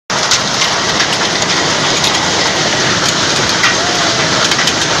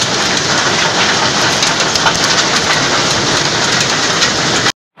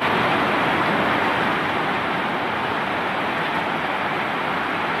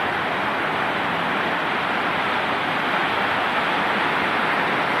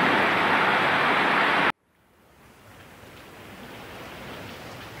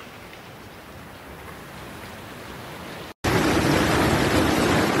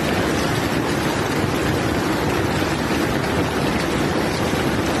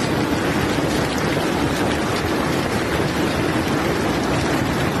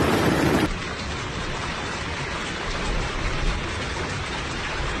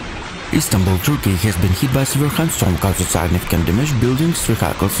Istanbul, Turkey has been hit by severe hailstorm causing significant damage buildings,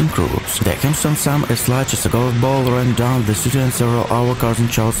 vehicles and crops. The hailstorm, some as large as a golf ball, ran down the city in several hours causing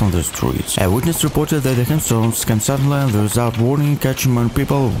chaos on the streets. A witness reported that the hailstorms came suddenly and without warning, catching many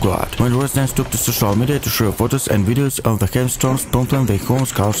people off guard. When residents took to social media to share photos and videos of the hailstorms prompting their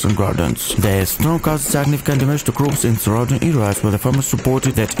homes, cars and gardens. The storm caused significant damage to crops in surrounding areas where the farmers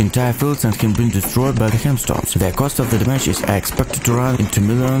reported that entire fields had been destroyed by the hailstorms. The cost of the damage is expected to run into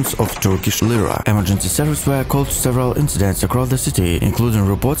millions of Turkish lira. Emergency services were called to several incidents across the city, including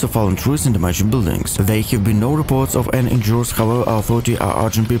reports of fallen trees and damaged buildings. There have been no reports of any injuries, however, authorities are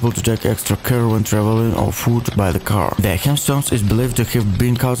urging people to take extra care when traveling or food by the car. The hailstorms is believed to have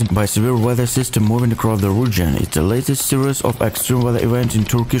been caused by severe weather system moving across the region. It's the latest series of extreme weather events in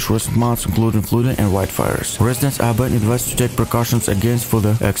Turkish recent months, including flooding and wildfires. Residents are being advised to take precautions against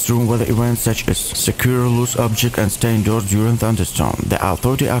further extreme weather events such as secure loose objects and stay indoors during thunderstorm. The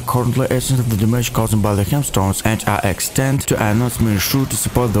authorities are currently assessing the damage caused by the hailstorms and are extending to announce measures to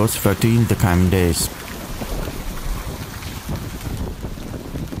support those affected in the coming days.